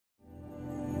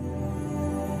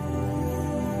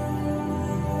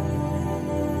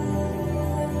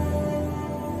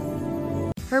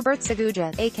Herbert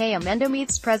Ssegujja, aka Mendo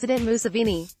meets President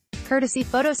Museveni. Courtesy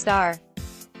photo star.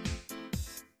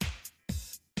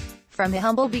 From a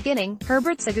humble beginning,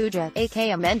 Herbert Ssegujja,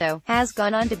 aka Mendo, has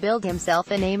gone on to build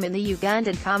himself a name in the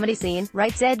Ugandan comedy scene,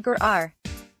 writes Edgar R.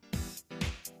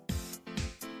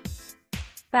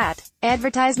 Batte.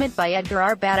 Advertisement by Edgar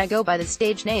R. Batte I go by the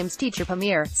stage names Teacher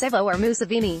Mpamiire, Sevo or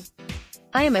Museveni.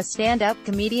 I am a stand-up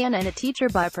comedian and a teacher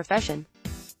by profession.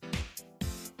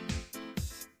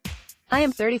 I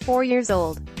am 34 years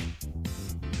old.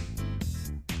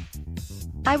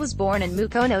 I was born in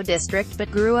Mukono District but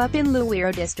grew up in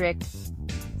Luweero District.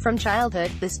 From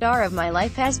childhood, the star of my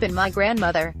life has been my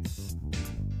grandmother.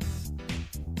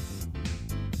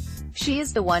 She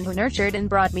is the one who nurtured and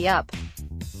brought me up.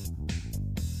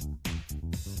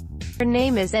 Her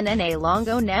name is Nna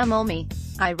Longo Namulmi.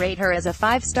 I rate her as a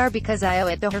 5-star because I owe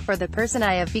it to her for the person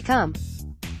I have become.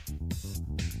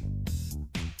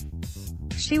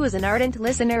 She was an ardent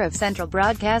listener of Central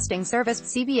Broadcasting Service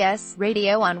 (CBS)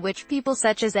 radio, on which people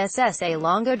such as Ssa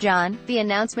Longo John, the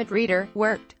announcement reader,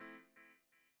 worked.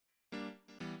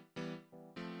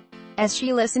 As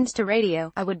she listened to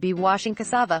radio, I would be washing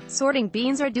cassava, sorting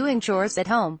beans or doing chores at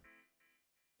home.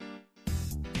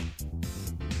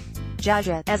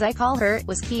 Jaja, as I call her,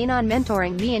 was keen on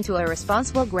mentoring me into a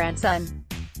responsible grandson.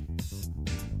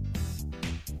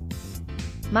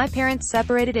 My parents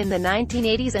separated in the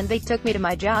 1980s and they took me to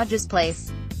my Jaja's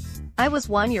place. I was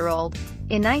 1-year-old.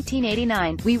 In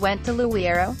 1989, we went to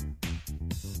Luweero.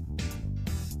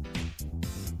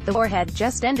 The war had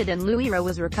just ended and Luweero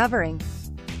was recovering.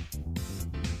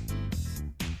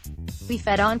 We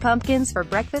fed on pumpkins for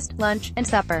breakfast, lunch, and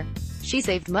supper. She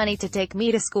saved money to take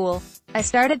me to school. I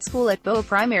started school at Batte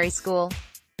Primary School.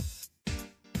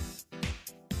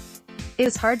 It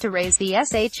was hard to raise the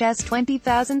SHS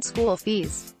 20,000 school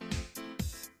fees.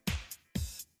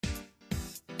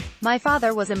 My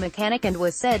father was a mechanic and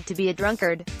was said to be a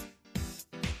drunkard.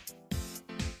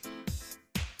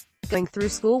 Going through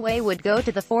school, we would go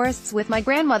to the forests with my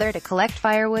grandmother to collect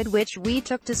firewood, which we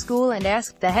took to school and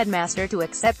asked the headmaster to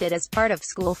accept it as part of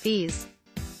school fees.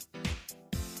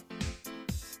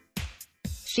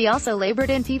 She also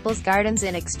labored in people's gardens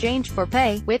in exchange for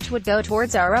pay, which would go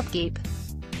towards our upkeep.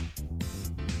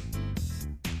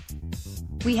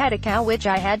 We had a cow which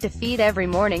I had to feed every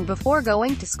morning before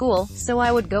going to school, so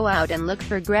I would go out and look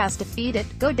for grass to feed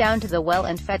it, go down to the well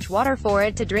and fetch water for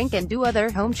it to drink and do other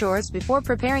home chores before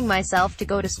preparing myself to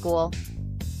go to school.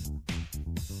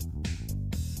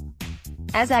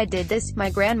 As I did this,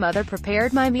 my grandmother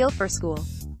prepared my meal for school.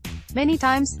 Many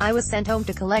times, I was sent home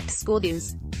to collect school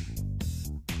dues.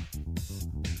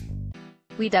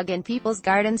 We dug in people's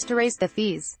gardens to raise the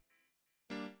fees.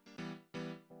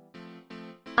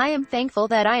 I am thankful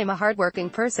that I am a hardworking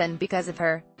person because of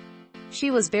her. She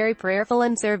was very prayerful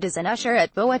and served as an usher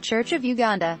at Batte Church of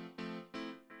Uganda.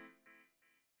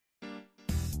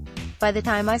 By the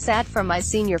time I sat for my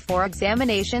senior 4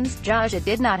 examinations, Jaja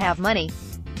did not have money.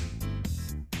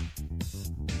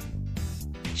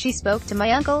 She spoke to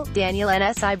my uncle, Daniel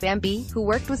Nsi Bambi, who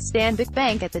worked with Stanbic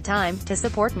Bank at the time, to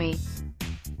support me.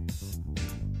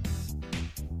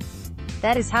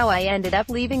 That is how I ended up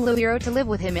leaving Luweero to live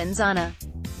with him in Zana.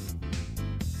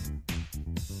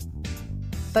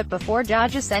 But before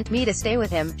Jaja sent me to stay with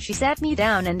him, she sat me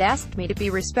down and asked me to be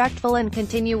respectful and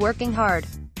continue working hard.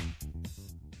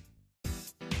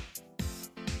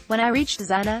 When I reached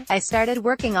Zana, I started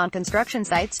working on construction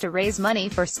sites to raise money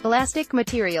for scholastic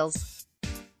materials.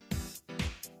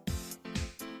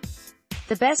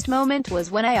 The best moment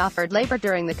was when I offered labor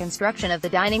during the construction of the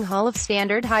dining hall of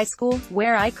Standard High School,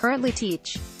 where I currently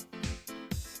teach.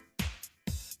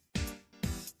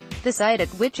 The site at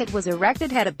which it was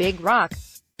erected had a big rock.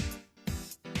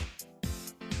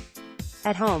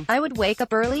 At home, I would wake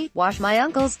up early, wash my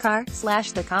uncle's car,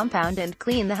 slash the compound and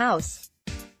clean the house.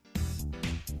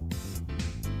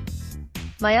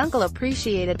 My uncle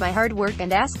appreciated my hard work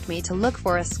and asked me to look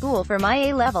for a school for my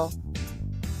A-level.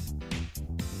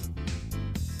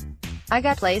 I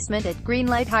got placement at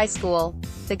Greenlight High School.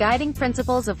 The guiding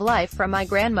principles of life from my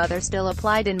grandmother still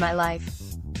applied in my life.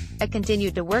 I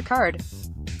continued to work hard.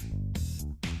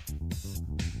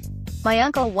 My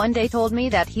uncle one day told me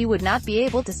that he would not be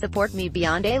able to support me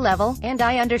beyond A-level, and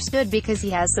I understood because he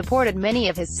has supported many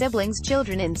of his siblings'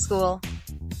 children in school.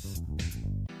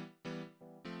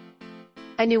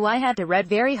 I knew I had to read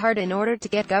very hard in order to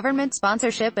get government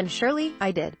sponsorship, and surely,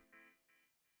 I did.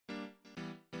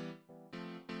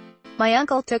 My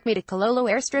uncle took me to Kololo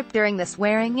airstrip during the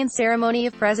swearing-in ceremony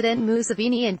of President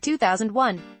Museveni in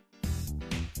 2001.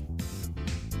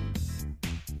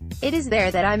 It is there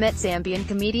that I met Zambian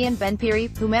comedian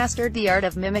Mpamiire, who mastered the art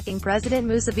of mimicking President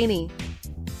Museveni.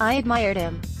 I admired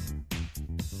him.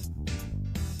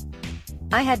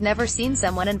 I had never seen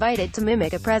someone invited to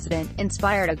mimic a president,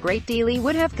 inspired a great deal. He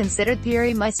would have considered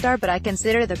Mpamiire my star, but I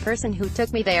consider the person who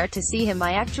took me there to see him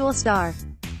my actual star.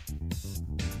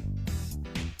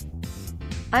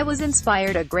 I was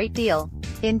inspired a great deal.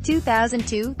 In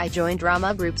 2002, I joined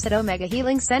drama groups at Omega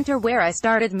Healing Center where I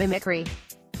started mimicry.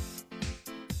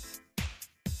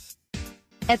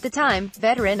 At the time,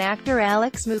 veteran actor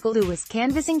Alex Mukulu was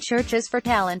canvassing churches for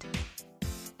talent.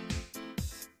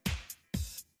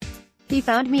 He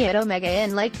found me at Omega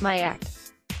and liked my act.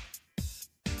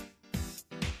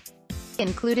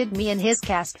 Included me in his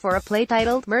cast for a play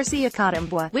titled Mercy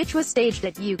Akatambwa, which was staged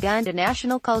at Uganda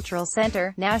National Cultural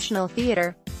Center, National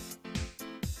Theatre.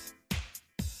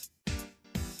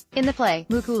 In the play,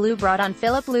 Mukulu brought on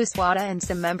Philip Luswata and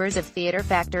some members of Theatre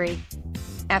Factory.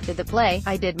 After the play,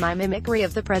 I did my mimicry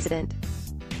of the president.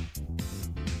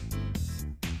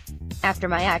 After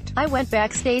my act, I went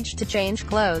backstage to change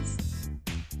clothes.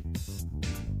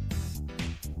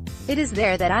 It is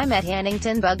there that I met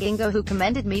Hannington Bugingo, who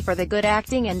commended me for the good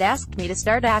acting and asked me to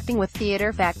start acting with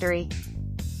Theatre Factory.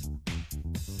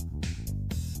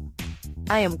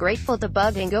 I am grateful to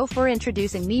Bugingo for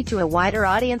introducing me to a wider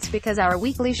audience because our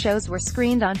weekly shows were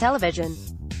screened on television.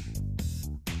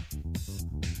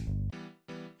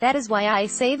 That is why I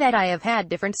say that I have had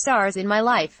different stars in my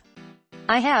life.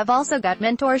 I have also got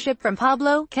mentorship from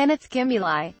Pablo, Kenneth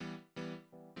Kimilai.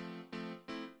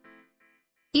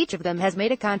 Each of them has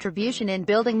made a contribution in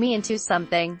building me into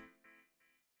something.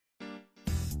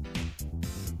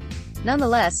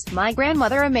 Nonetheless, my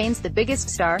grandmother remains the biggest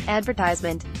star.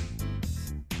 Advertisement.